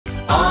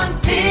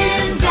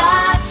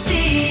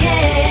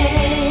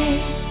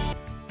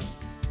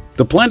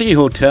The Plenty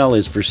Hotel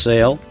is for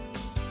sale.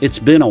 It's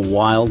been a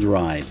wild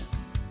ride.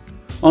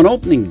 On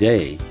opening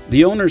day,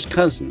 the owner's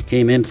cousin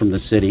came in from the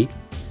city,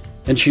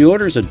 and she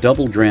orders a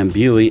double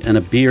drambuie and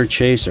a beer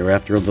chaser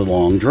after the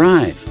long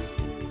drive.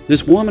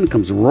 This woman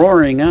comes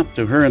roaring up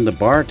to her and the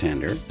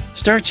bartender,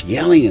 starts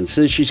yelling and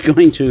says she's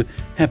going to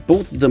have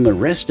both of them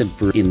arrested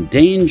for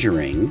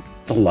endangering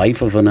the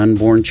life of an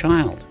unborn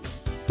child.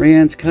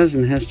 Rayanne's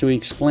cousin has to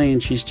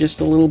explain she's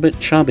just a little bit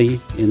chubby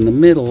in the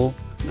middle,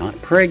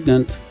 not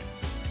pregnant.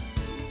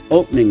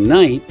 Opening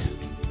night,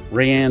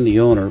 Rayanne, the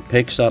owner,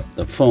 picks up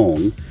the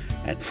phone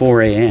at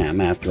 4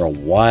 a.m. after a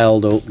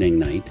wild opening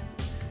night,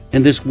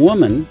 and this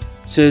woman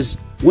says,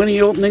 "When are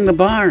you opening the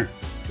bar?"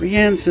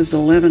 Rayanne says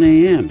 11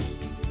 a.m.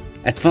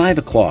 At 5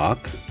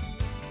 o'clock,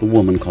 the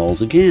woman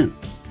calls again.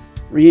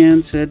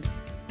 Rayanne said,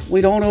 "We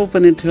don't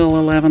open until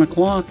 11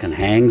 o'clock," and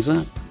hangs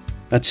up.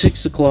 At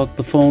 6 o'clock,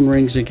 the phone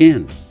rings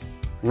again.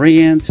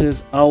 Rayanne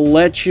says, "I'll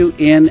let you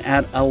in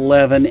at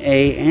 11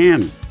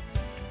 a.m.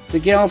 The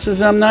gal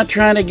says, "I'm not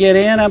trying to get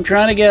in, I'm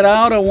trying to get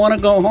out, I want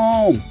to go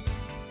home."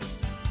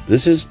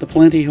 This is the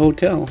Plenty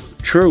Hotel.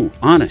 True,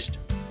 honest.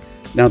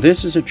 Now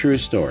this is a true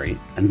story,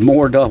 and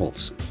more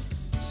doubles.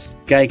 This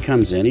guy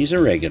comes in, he's a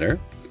regular,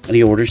 and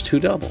he orders 2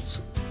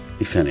 doubles.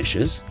 He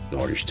finishes, he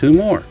orders 2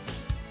 more,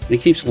 and he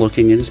keeps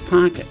looking in his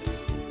pocket.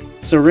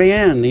 So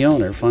Rayanne, the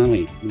owner,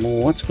 finally, "Well,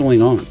 what's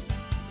going on?"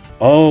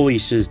 "Oh," he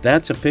says,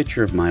 "that's a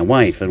picture of my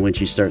wife, and when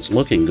she starts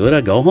looking good,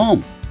 I go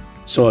home."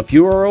 So if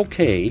you are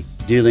okay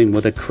dealing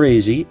with a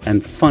crazy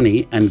and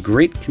funny and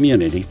great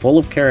community full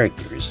of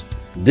characters,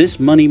 this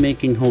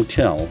money-making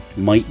hotel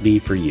might be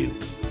for you.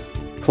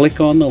 Click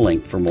on the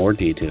link for more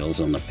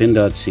details on the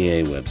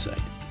pin.ca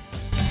website.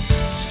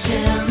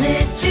 Sell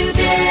it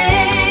today.